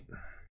Neonate.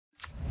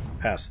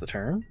 Pass the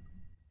turn.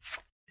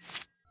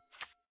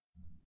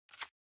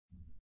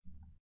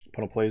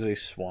 Opponent plays a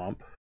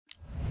Swamp.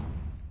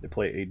 They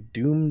play a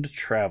Doomed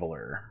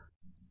Traveler.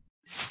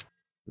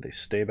 They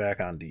stay back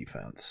on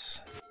defense.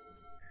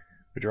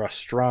 We draw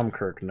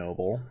Stromkirk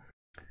Noble.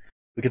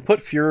 We could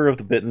put Fury of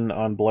the Bitten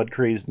on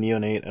Blood-Crazed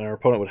Neonate, and our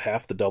opponent would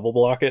have to double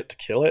block it to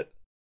kill it.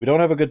 We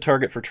don't have a good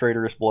target for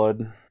Traitorous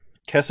Blood.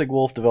 Kessig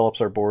Wolf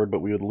develops our board, but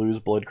we would lose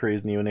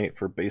Blood-Crazed Neonate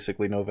for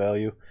basically no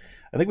value.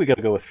 I think we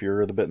gotta go with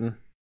Fury of the Bitten.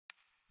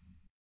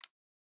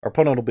 Our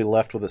opponent will be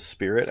left with a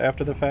Spirit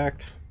after the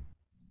fact.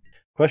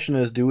 Question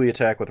is, do we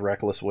attack with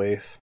Reckless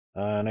Wave?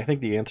 And I think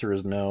the answer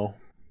is no.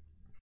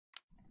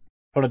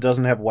 Opponent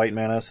doesn't have white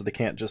mana, so they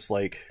can't just,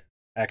 like,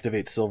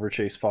 activate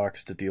Silverchase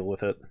Fox to deal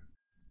with it.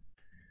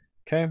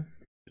 Okay,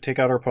 we take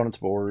out our opponent's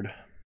board.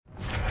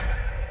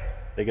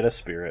 They get a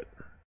Spirit.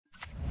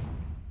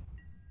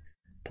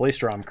 Play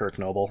Stromkirk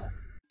Noble.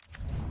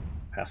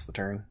 Pass the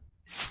turn.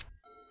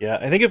 Yeah,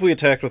 I think if we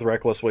attacked with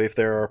Reckless Wave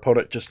there, our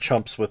opponent just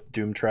chumps with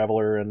Doom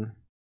Traveler and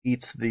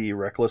eats the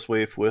Reckless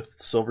Wave with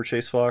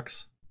Silverchase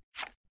Fox.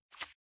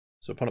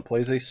 So opponent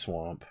plays a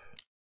Swamp.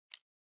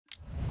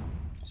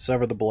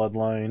 Sever the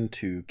Bloodline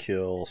to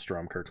kill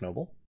Stromkirk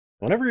Noble.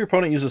 Whenever your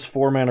opponent uses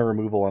 4 mana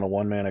removal on a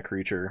 1 mana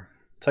creature,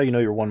 that's how you know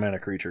your 1 mana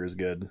creature is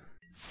good.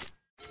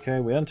 Okay,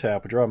 we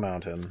untap, we draw a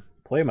Mountain,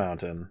 play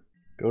Mountain,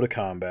 go to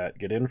combat,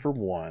 get in for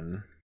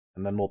 1,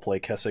 and then we'll play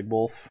Kessig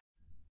Wolf.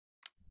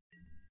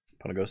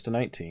 Opponent goes to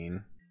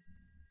 19.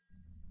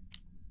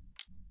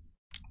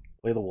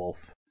 Play the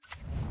Wolf.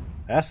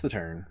 Pass the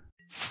turn.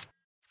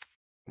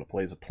 Opponent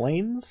plays a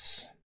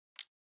Plains.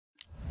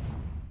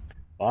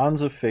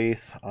 Bonds of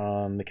Faith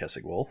on the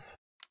Kessig Wolf.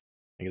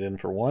 Get in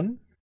for 1.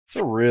 It's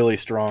a really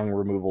strong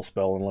removal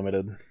spell in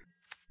Limited.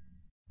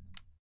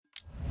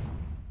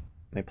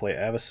 They play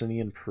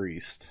Abyssinian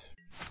Priest.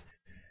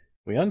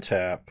 We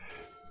untap.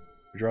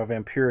 We draw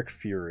Vampiric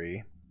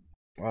Fury.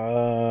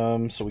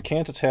 So we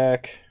can't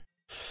attack.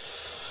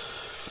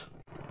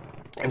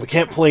 And we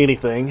can't play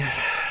anything.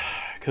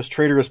 Because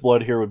Traitorous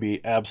Blood here would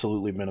be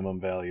absolutely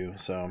minimum value.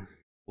 So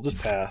we'll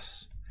just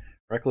pass.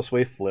 Reckless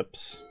Wave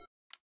flips.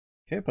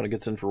 Okay, opponent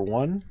gets in for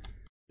 1.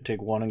 We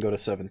take 1 and go to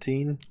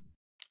 17.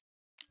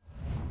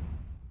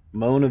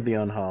 Moan of the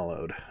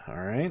Unhallowed.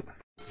 Alright.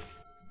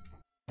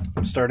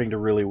 I'm starting to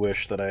really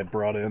wish that I had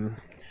brought in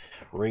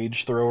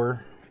Rage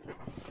Thrower.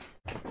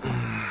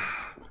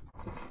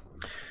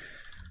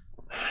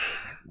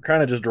 We're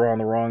kind of just drawing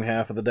the wrong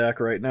half of the deck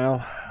right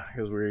now,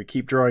 because we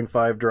keep drawing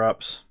 5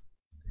 drops.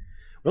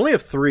 We only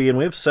have 3, and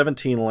we have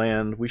 17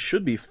 land. We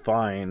should be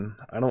fine.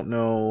 I don't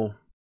know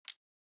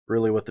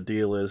really what the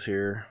deal is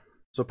here.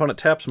 So opponent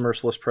taps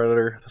Merciless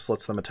Predator. This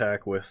lets them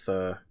attack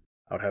without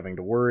having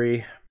to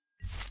worry.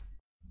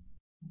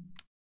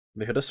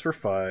 They hit us for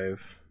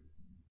 5.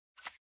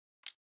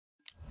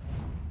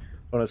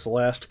 Opponent's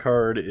last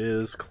card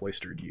is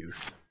Cloistered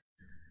Youth.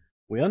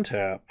 We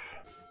untap.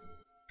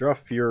 Draw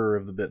Fury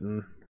of the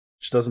Bitten,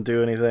 which doesn't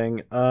do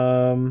anything.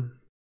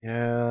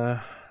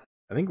 Yeah,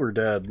 I think we're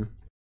dead.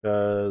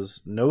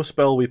 Because no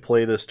spell we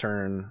play this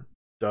turn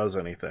does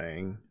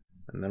anything.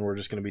 And then we're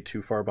just going to be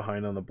too far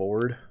behind on the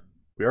board.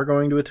 We are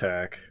going to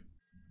attack.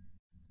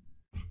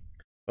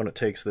 Opponent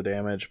takes the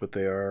damage, but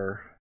they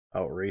are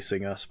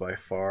outracing us by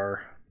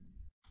far.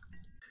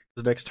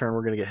 This next turn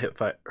we're going to get hit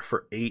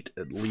for 8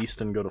 at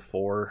least and go to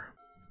 4.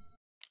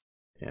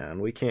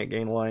 And we can't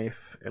gain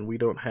life, and we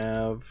don't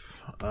have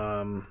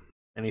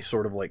any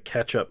sort of like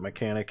catch-up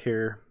mechanic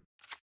here.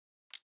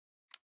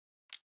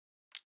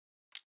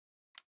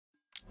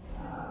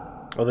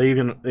 Oh, they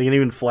can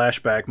even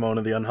flashback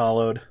Mona the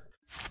Unhallowed.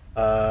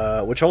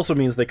 Which also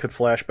means they could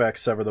flashback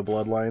Sever the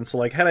Bloodline. So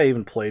like, had I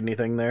even played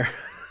anything there,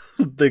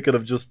 they could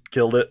have just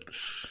killed it.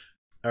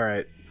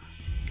 Alright.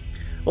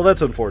 Well,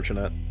 that's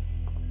unfortunate.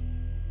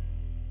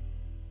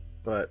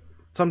 But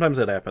sometimes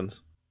it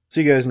happens.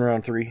 See you guys in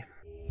round 3.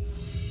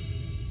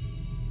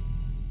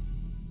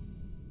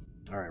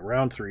 Alright,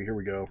 round 3, here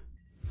we go.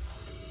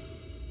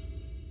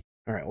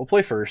 Alright, we'll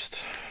play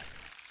first.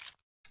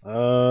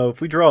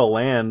 If we draw a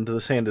land,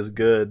 this hand is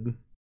good.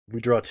 If we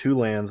draw 2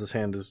 lands, this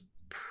hand is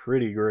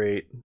pretty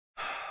great.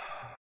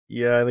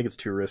 Yeah, I think it's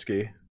too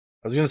risky. I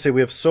was going to say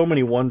we have so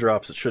many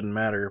 1-drops it shouldn't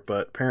matter,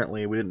 but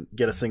apparently we didn't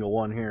get a single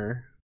one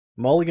here.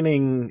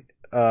 Mulliganing,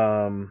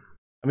 I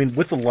mean,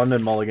 with the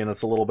London mulligan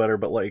it's a little better,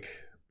 but like,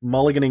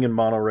 mulliganing in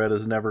mono red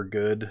is never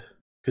good,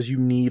 because you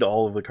need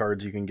all of the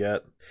cards you can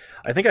get.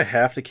 I think I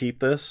have to keep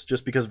this,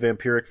 just because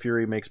Vampiric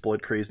Fury makes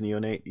Blood Crazed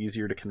Neonate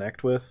easier to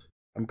connect with.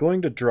 I'm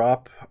going to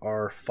drop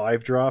our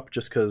 5-drop,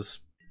 just because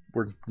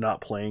we're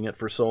not playing it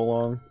for so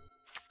long.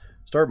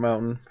 Start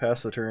Mountain,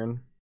 pass the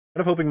turn.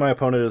 Kind of hoping my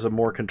opponent is a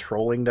more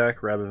controlling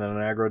deck rather than an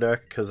aggro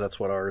deck, because that's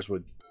what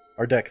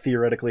our deck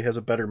theoretically has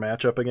a better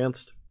matchup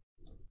against.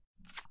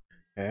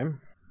 Okay.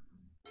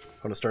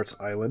 Opponent starts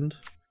Island.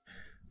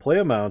 Play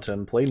a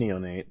Mountain, play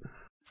Neonate.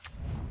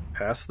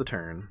 Pass the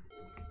turn.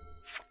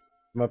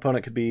 My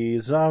opponent could be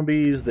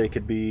zombies, they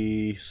could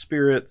be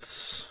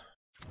spirits,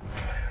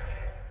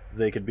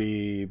 they could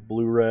be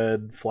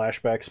blue-red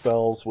flashback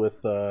spells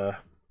with, oh,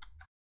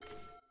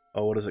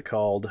 what is it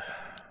called?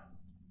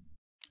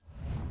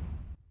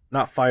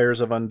 Not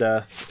Fires of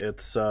Undeath,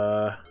 it's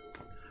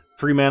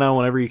 3 mana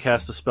whenever you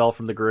cast a spell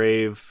from the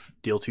grave,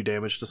 deal 2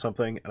 damage to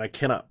something, and I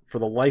cannot for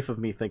the life of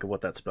me think of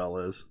what that spell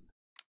is.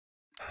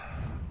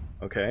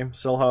 Okay,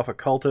 Selhoff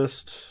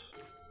Occultist.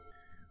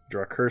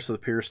 Draw Curse of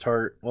the Pierced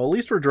Heart. Well, at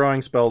least we're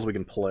drawing spells we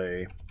can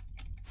play.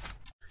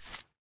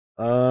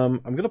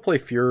 I'm gonna play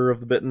Furor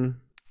of the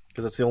Bitten,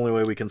 because that's the only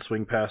way we can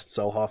swing past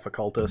Selhoff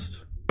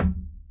Occultist.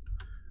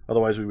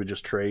 Otherwise we would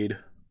just trade.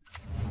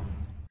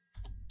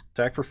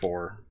 Attack for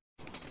 4.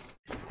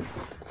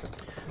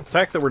 The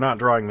fact that we're not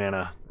drawing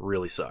mana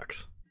really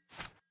sucks.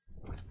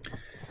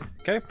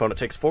 Okay, opponent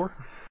takes 4.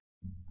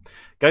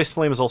 Geist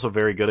Flame is also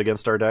very good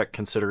against our deck,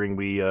 considering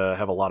we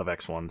have a lot of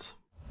X1s.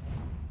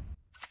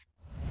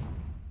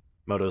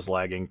 Moto's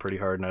lagging pretty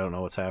hard and I don't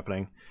know what's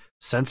happening.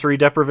 Sensory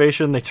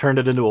Deprivation, they turned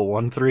it into a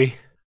 1/3.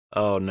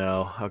 Oh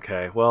no,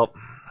 okay, well,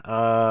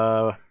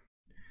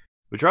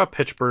 we draw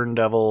Pitchburn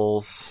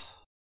Devils.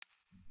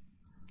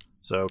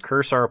 So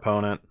curse our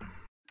opponent.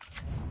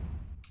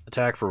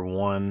 Attack for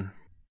 1.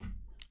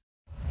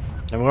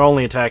 And we're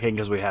only attacking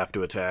because we have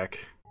to attack.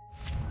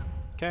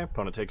 Okay,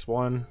 opponent takes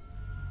 1.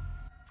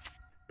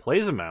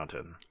 Plays a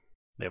Mountain.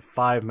 They have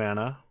 5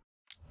 mana.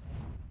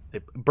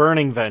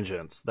 Burning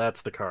Vengeance,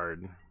 that's the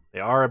card. They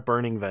are a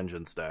Burning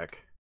Vengeance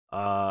deck.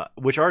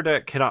 Which our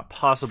deck cannot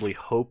possibly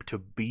hope to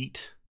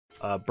beat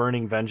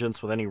Burning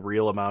Vengeance with any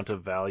real amount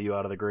of value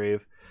out of the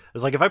grave.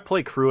 It's like if I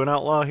play Cruin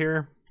Outlaw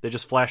here, they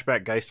just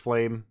flashback Geist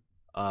Flame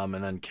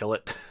and then kill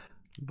it.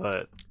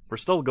 But we're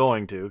still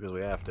going to, because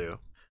we have to.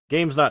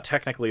 Game's not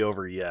technically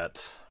over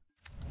yet.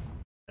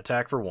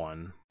 Attack for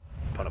 1.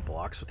 Opponent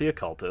blocks with the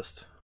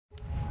Occultist.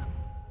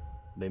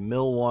 They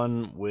mill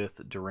 1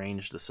 with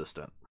Deranged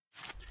Assistant.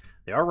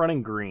 They are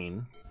running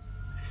green.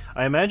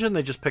 I imagine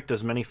they just picked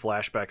as many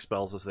flashback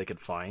spells as they could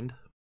find,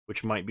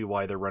 which might be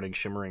why they're running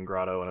Shimmering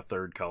Grotto in a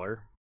 3rd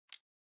color.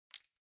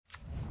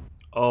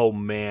 Oh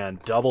man,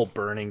 double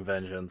Burning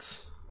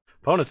Vengeance.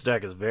 Opponent's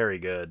deck is very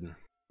good.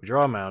 We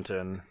draw a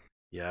Mountain.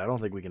 Yeah, I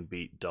don't think we can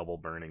beat double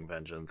Burning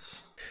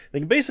Vengeance. They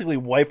can basically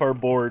wipe our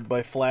board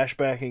by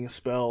flashbacking a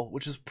spell,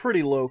 which is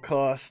pretty low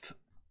cost.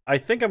 I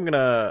think I'm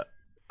not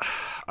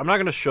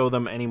gonna show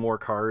them any more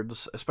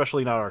cards,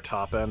 especially not our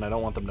top end. I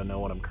don't want them to know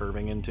what I'm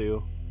curving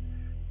into.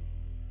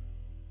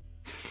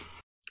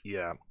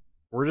 Yeah,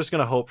 we're just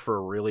gonna hope for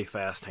a really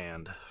fast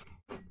hand.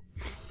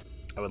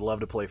 I would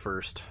love to play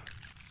first.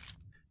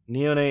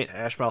 Neonate,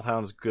 Ashmouth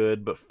Hound's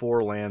good, but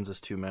 4 lands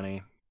is too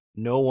many.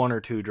 No 1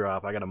 or 2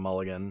 drop, I got a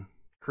mulligan.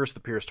 Curse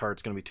the Pierced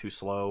Heart's gonna be too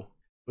slow.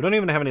 We don't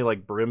even have any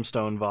like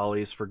Brimstone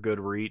Volleys for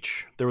good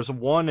reach. There was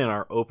one in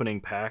our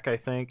opening pack, I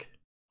think,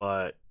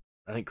 but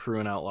I think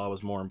Cruin Outlaw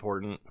was more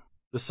important.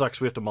 This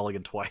sucks, we have to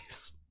mulligan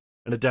twice.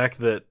 In a deck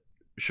that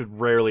should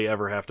rarely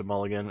ever have to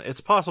mulligan. It's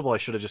possible I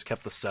should have just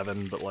kept the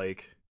 7, but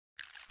like...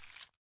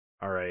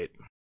 Alright,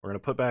 we're gonna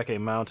put back a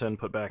Mountain,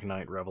 put back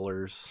Night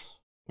Revelers.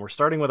 We're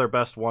starting with our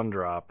best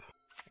 1-drop,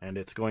 and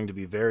it's going to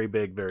be very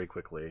big very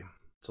quickly.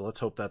 So let's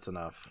hope that's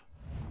enough.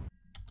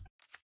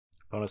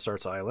 Opponent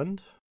starts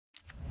Island.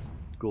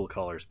 Ghoul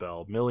Caller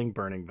spell. Milling,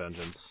 Burning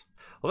Vengeance.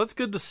 Well, that's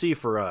good to see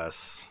for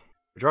us.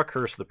 We draw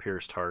Curse of the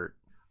Pierced Heart.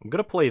 I'm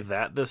going to play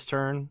that this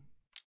turn.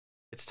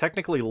 It's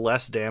technically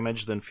less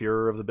damage than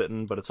Furor of the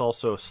Bitten, but it's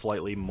also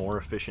slightly more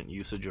efficient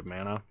usage of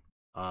mana.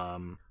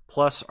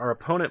 Plus, our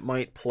opponent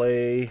might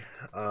play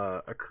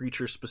a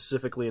creature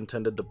specifically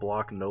intended to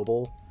block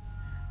Noble,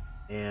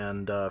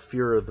 and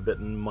Furor of the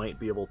Bitten might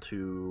be able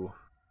to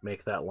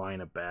make that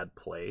line a bad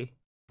play.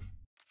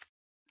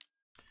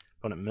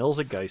 Opponent mills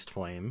a Geist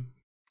Flame.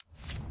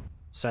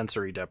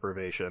 Sensory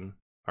Deprivation.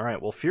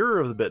 Alright, well, Furor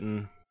of the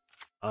Bitten,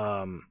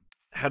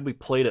 had we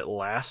played it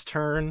last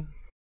turn,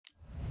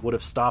 would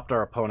have stopped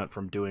our opponent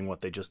from doing what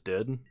they just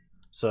did.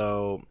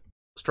 So,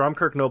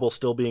 Stromkirk Noble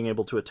still being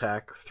able to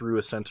attack through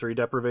a Sensory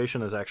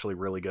Deprivation is actually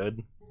really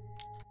good.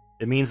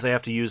 It means they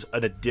have to use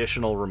an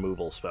additional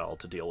removal spell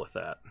to deal with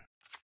that.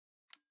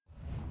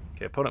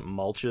 Okay, opponent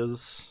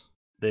mulches.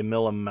 They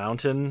mill a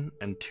Mountain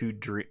and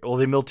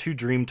they mill 2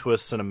 Dream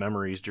Twists and a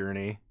Memories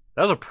Journey.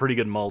 That was a pretty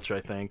good mulch, I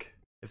think.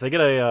 If they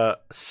get a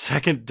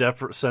second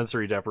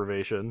Sensory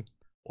Deprivation,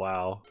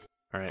 wow.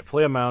 Alright,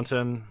 play a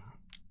Mountain.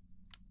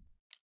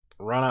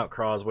 Run out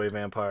Crossway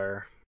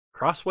Vampire.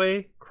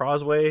 Crossway?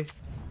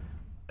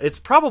 It's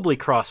probably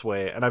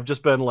Crossway, and I've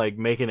just been, like,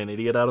 making an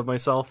idiot out of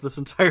myself this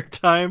entire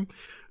time.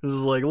 This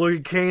is like, look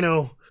at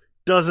Kano.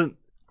 Doesn't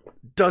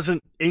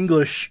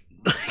English.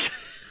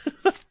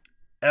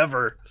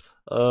 Ever.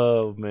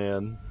 Oh,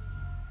 man.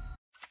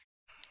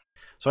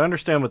 So I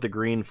understand what the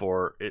green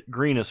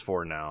is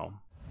for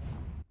now.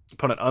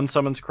 Opponent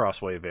unsummons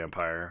Crossway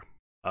Vampire.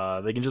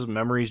 They can just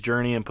Memories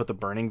Journey and put the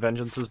Burning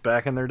Vengeances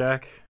back in their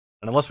deck.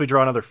 And unless we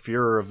draw another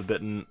Furor of the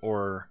Bitten,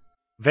 or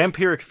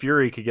Vampiric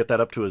Fury could get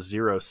that up to a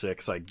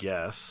 0/6, I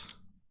guess.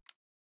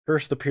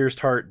 Curse the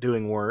Pierced Heart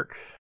doing work.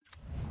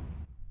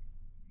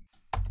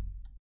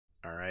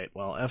 Alright,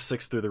 well,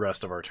 F6 through the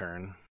rest of our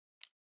turn.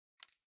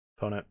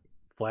 Opponent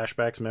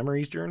flashbacks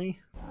Memories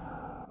Journey.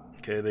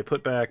 Okay, they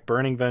put back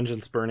Burning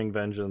Vengeance,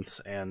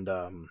 and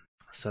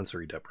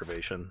Sensory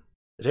Deprivation.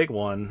 They take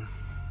 1.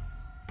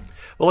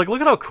 Well, like,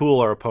 look at how cool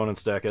our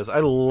opponent's deck is.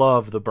 I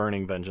love the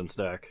Burning Vengeance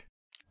deck.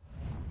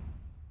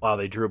 Wow,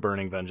 they drew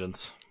Burning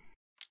Vengeance.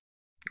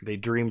 They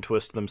Dream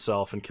Twist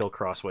themselves and kill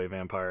Crossway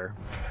Vampire.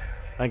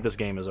 I think this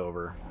game is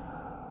over.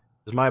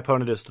 Because my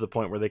opponent is to the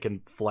point where they can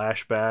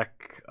flashback,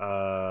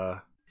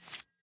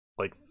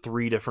 like,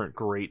 3 different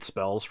great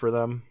spells for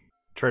them.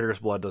 Traitorous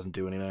Blood doesn't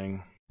do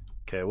anything.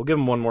 Okay, we'll give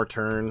him one more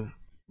turn,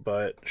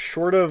 but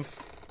short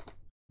of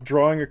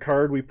drawing a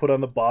card we put on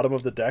the bottom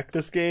of the deck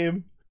this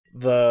game,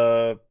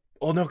 oh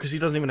no, because he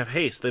doesn't even have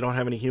haste. They don't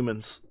have any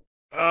humans.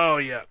 Oh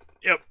yeah,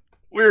 yep,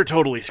 we're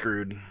totally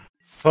screwed.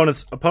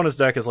 Opponent's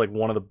deck is like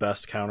one of the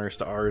best counters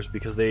to ours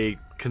because they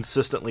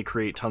consistently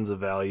create tons of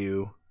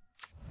value.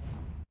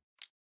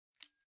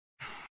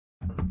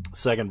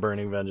 Second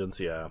Burning Vengeance,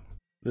 yeah.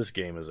 This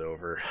game is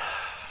over.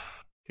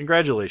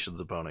 Congratulations,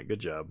 opponent. Good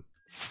job.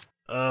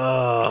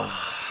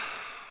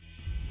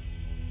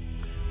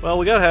 Well,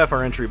 we got half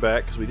our entry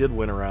back because we did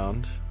win a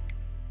round.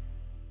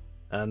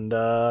 And,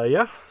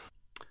 yeah.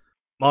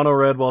 Mono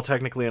red, while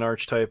technically an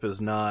archetype, is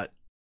not...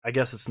 I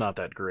guess it's not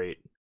that great.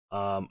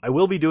 I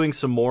will be doing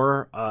some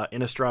more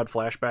Innistrad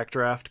flashback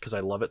draft because I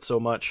love it so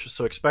much.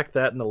 So expect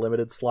that in the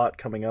limited slot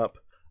coming up.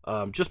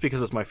 Just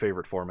because it's my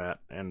favorite format,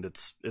 and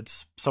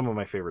it's some of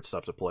my favorite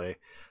stuff to play.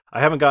 I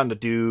haven't gotten to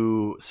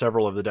do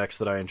several of the decks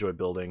that I enjoy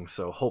building,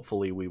 so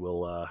hopefully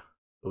we'll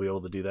be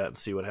able to do that and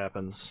see what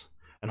happens.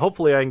 And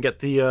hopefully I can get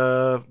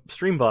the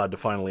stream VOD to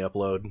finally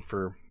upload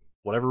for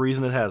whatever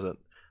reason it hasn't.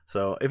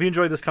 So if you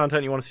enjoyed this content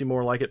and you want to see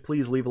more like it,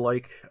 please leave a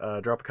like,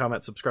 drop a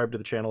comment, subscribe to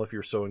the channel if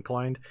you're so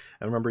inclined.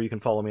 And remember, you can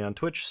follow me on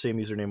Twitch, same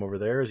username over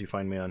there as you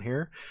find me on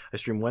here. I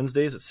stream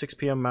Wednesdays at 6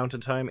 p.m.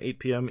 Mountain Time, 8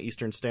 p.m.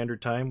 Eastern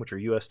Standard Time, which are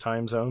US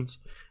time zones.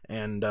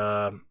 And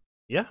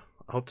yeah,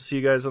 I hope to see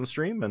you guys on the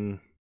stream, and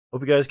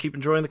hope you guys keep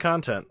enjoying the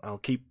content. I'll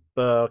keep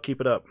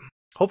it up.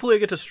 Hopefully I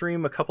get to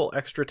stream a couple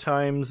extra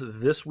times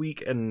this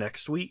week and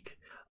next week.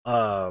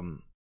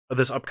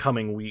 This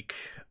upcoming week,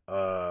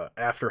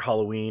 after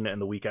Halloween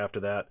and the week after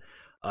that,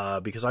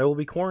 because I will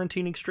be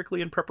quarantining strictly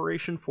in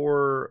preparation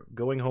for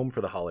going home for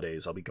the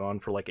holidays. I'll be gone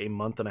for like a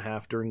month and a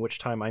half, during which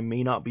time I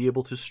may not be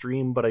able to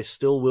stream, but I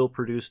still will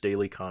produce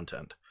daily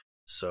content.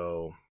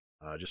 So,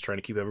 just trying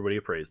to keep everybody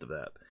appraised of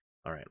that.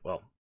 Alright,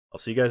 well, I'll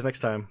see you guys next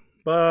time.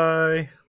 Bye!